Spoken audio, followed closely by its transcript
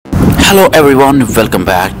Hello everyone, welcome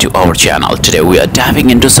back to our channel. Today we are diving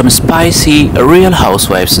into some spicy Real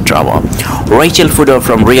Housewives drama. Rachel Fuda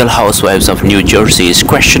from Real Housewives of New Jersey is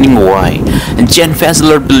questioning why Jenn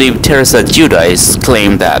Fessler believed Teresa Giudice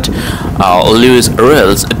claimed that Louis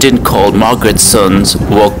Rills didn't call Margaret's son's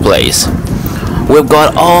workplace. We've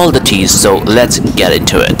got all the teas, so let's get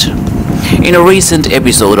into it. In a recent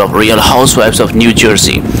episode of Real Housewives of New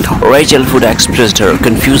Jersey, Rachel Fuda expressed her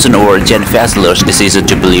confusion over Jenn Fessler's decision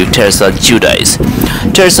to believe Teresa Giudice.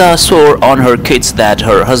 Teresa swore on her kids that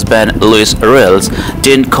her husband Louis Rills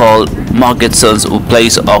didn't call Margaret's son's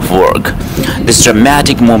place of work. This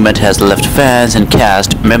dramatic moment has left fans and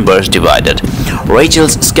cast members divided.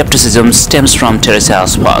 Rachel's skepticism stems from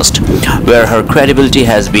Teresa's past, where her credibility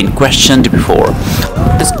has been questioned before.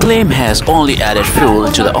 This claim has only added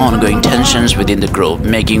fuel to the ongoing tensions within the group,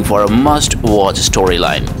 making for a must-watch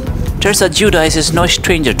storyline. Teresa Giudice is no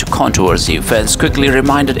stranger to controversy. Fans quickly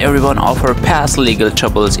reminded everyone of her past legal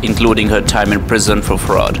troubles, including her time in prison for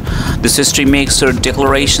fraud. This history makes her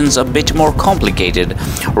declarations a bit more complicated.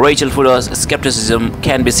 Rachel Fuda's skepticism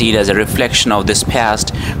can be seen as a reflection of this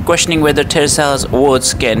past, questioning whether Teresa's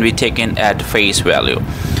words can be taken at face value.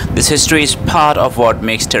 This history is part of what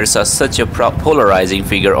makes Teresa such a polarizing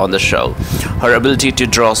figure on the show. Her ability to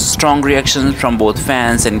draw strong reactions from both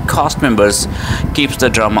fans and cast members keeps the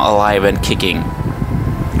drama alive and kicking.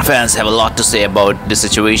 Fans have a lot to say about this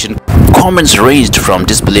situation. Comments ranged from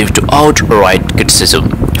disbelief to outright criticism.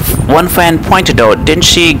 One fan pointed out, "Didn't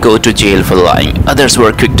she go to jail for lying?" Others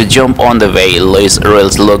were quick to jump on the way Louis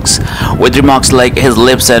Rills looks, with remarks like his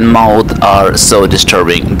lips and mouth are so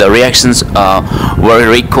disturbing. The reactions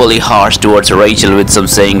were equally harsh towards Rachel, with some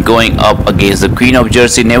saying going up against the Queen of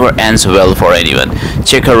Jersey never ends well for anyone.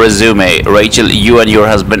 Check her resume. Rachel, you and your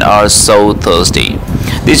husband are so thirsty.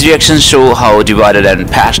 These reactions show how divided and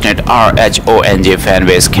passionate RHONJ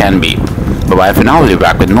fanbase can be. Bye bye for now. We'll be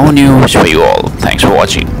back with more news for you all. Thanks for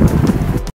watching.